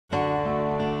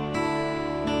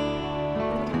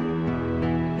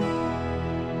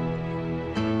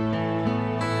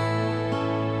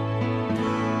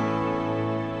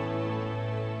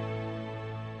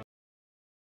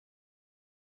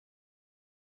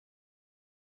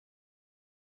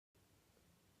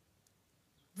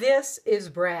This is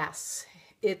brass.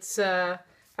 It's, I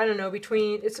don't know,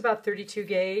 it's about 32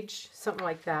 gauge, something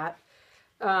like that.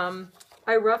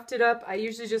 I roughed it up. I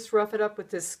usually just rough it up with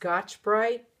this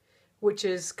Scotch-Brite, which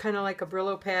is kind of like a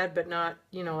Brillo pad, but not,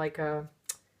 you know, like a,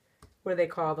 what do they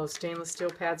call those, stainless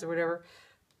steel pads or whatever,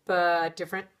 but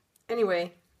different.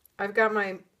 Anyway, I've got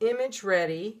my image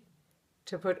ready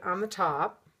to put on the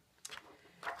top,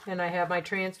 and I have my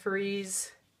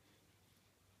Transferiez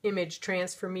image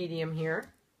transfer medium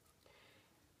here.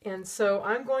 And so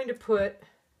I'm going to put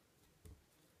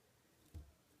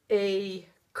a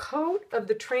coat of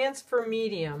the transfer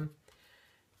medium,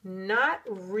 not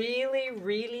really,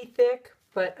 really thick,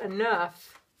 but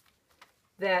enough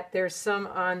that there's some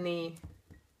on the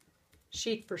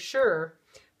sheet for sure,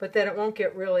 but that it won't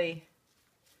get really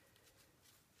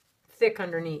thick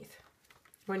underneath.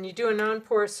 When you do a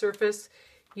non-porous surface,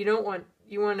 you want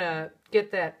to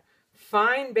get that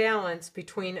fine balance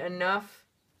between enough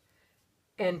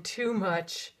and too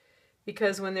much,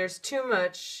 because when there's too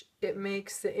much, it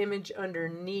makes the image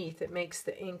underneath, it makes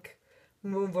the ink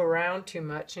move around too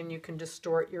much and you can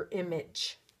distort your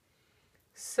image.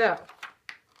 So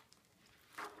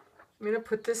I'm going to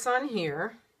put this on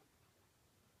here.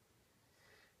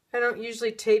 I don't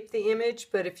usually tape the image,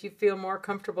 but if you feel more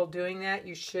comfortable doing that,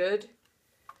 you should.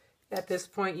 At this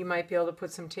point, you might be able to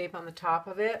put some tape on the top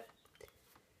of it.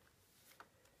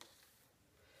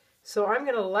 So I'm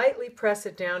going to lightly press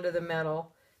it down to the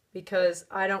metal because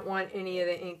I don't want any of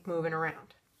the ink moving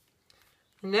around.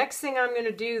 The next thing I'm going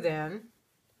to do then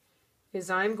is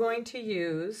I'm going to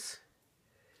use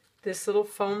this little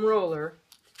foam roller,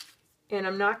 and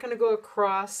I'm not going to go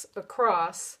across.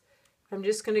 I'm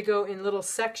just going to go in little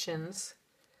sections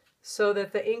so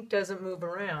that the ink doesn't move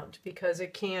around, because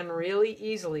it can really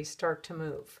easily start to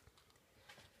move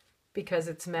because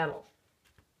it's metal.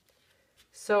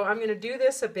 So I'm going to do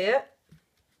this a bit,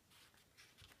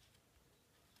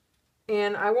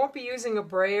 and I won't be using a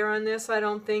brayer on this, I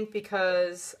don't think,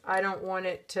 because I don't want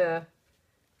it to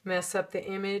mess up the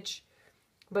image.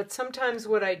 But sometimes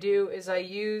what I do is I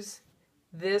use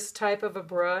this type of a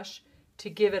brush to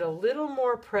give it a little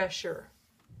more pressure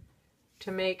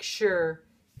to make sure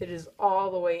it is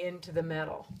all the way into the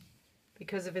metal.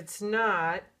 Because if it's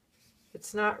not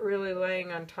really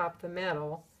laying on top of the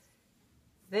metal,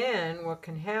 then what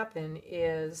can happen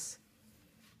is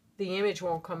the image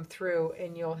won't come through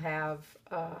and you'll have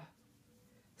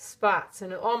spots.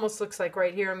 And it almost looks like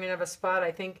right here I'm going to have a spot.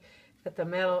 I think that the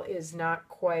metal is not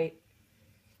quite,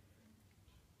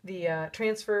 the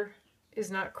transfer is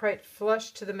not quite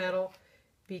flush to the metal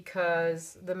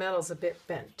because the metal's a bit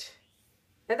bent.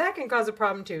 And that can cause a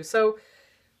problem too. So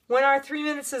when our 3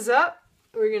 minutes is up,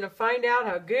 we're going to find out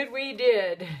how good we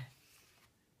did.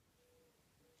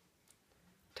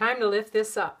 Time to lift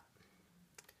this up.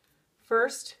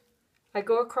 First, I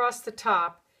go across the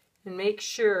top and make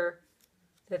sure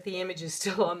that the image is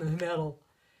still on the metal.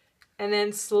 And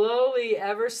then slowly,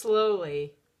 ever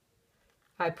slowly,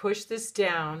 I push this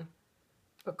down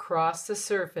across the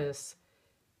surface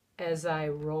as I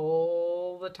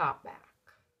roll the top back.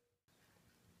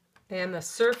 And the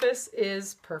surface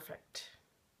is perfect.